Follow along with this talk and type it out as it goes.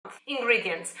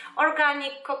Ingredients: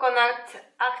 organic coconut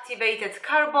activated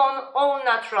carbon, all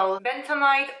natural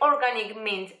bentonite, organic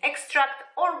mint extract,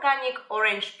 organic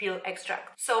orange peel extract.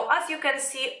 So as you can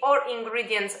see, all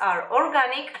ingredients are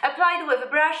organic. Applied with a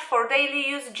brush for daily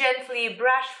use, gently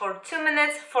brush for 2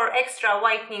 minutes. For extra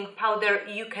whitening powder,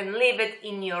 you can leave it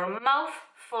in your mouth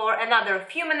for another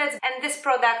few minutes, and this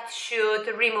product should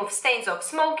remove stains of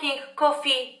smoking,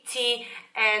 coffee, tea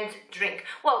and drink.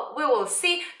 Well, we will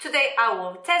see. Today I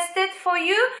will test it for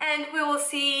you and we will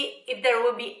see if there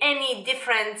will be any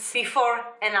difference before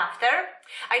and after.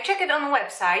 I checked it on the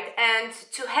website, and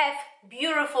to have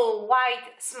beautiful white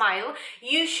smile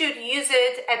you should use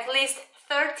it at least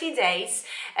 30 days,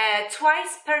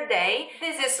 twice per day.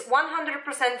 This is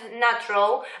 100%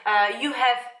 natural. You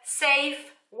have safe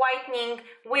whitening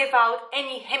without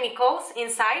any chemicals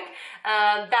inside.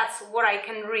 That's what I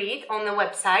can read on the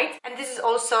website. And this is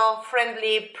also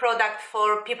friendly product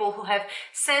for people who have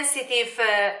sensitive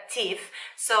teeth.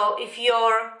 So if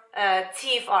your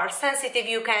teeth are sensitive,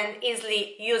 you can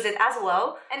easily use it as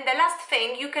well. And the last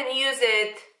thing, you can use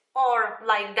it or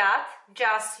like that,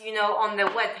 just, you know, on the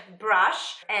wet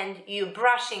brush, and you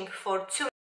brushing for 2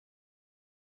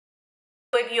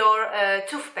 with your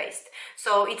toothpaste.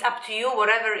 So it's up to you,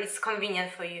 whatever is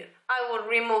convenient for you. I will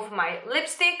remove my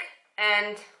lipstick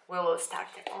and we will start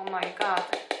it. Oh my god.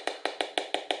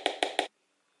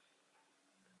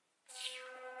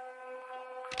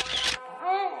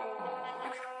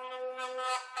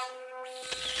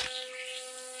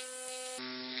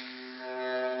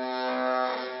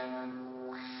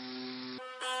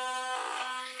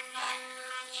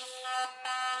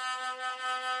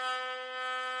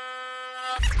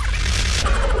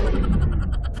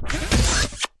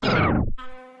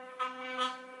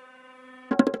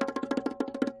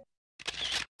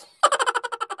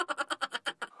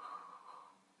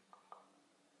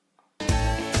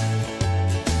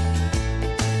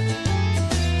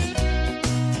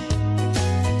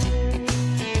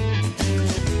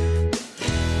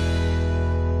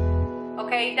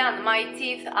 Done. My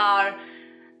teeth are,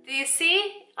 do you see,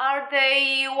 are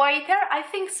they whiter? I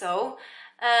think so.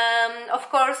 Of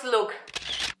course, look.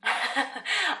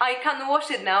 I can't wash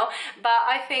it now, but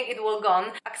I think it will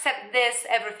gone. Except this,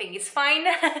 everything is fine.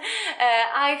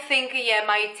 I think, yeah,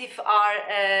 my teeth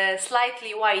are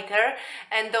slightly whiter,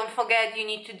 and don't forget, you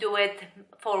need to do it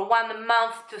for 1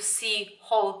 month to see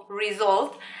whole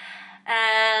result.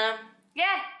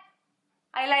 Yeah,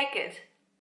 I like it.